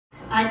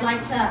I'd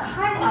like to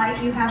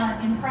highlight, you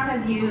have in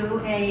front of you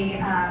a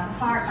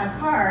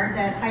card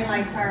that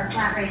highlights our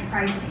flat rate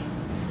pricing.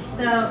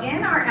 So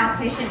in our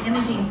outpatient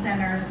imaging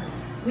centers,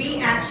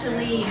 we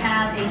actually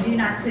have a do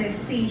not to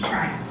exceed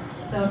price.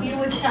 So if you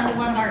would come to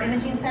one of our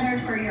imaging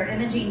centers for your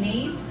imaging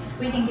needs,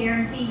 we can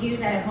guarantee you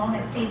that it won't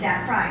exceed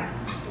that price,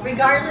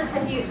 regardless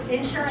if you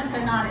insurance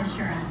or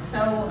non-insurance. So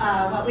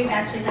what we've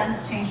actually done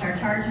is changed our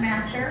charge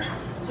master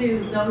to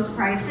those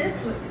prices.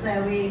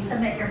 We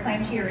submit your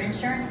claim to your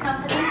insurance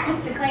company,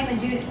 the claim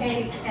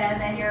adjudicates, and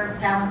then your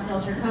balance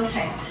bills your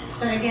copay.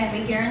 But again,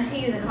 we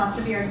guarantee you the cost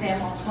of your exam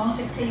won't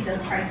exceed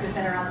those prices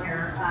that are on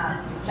your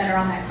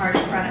that card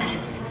in front of you.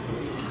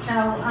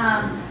 So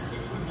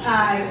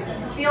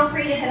feel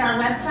free to hit our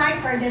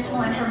website for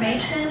additional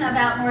information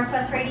about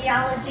Northwest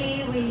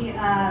Radiology. We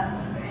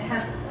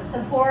have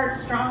support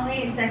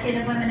strongly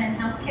executive women in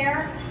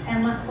healthcare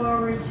and look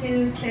forward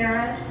to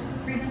Sarah's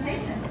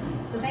presentation.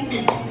 So thank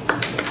you.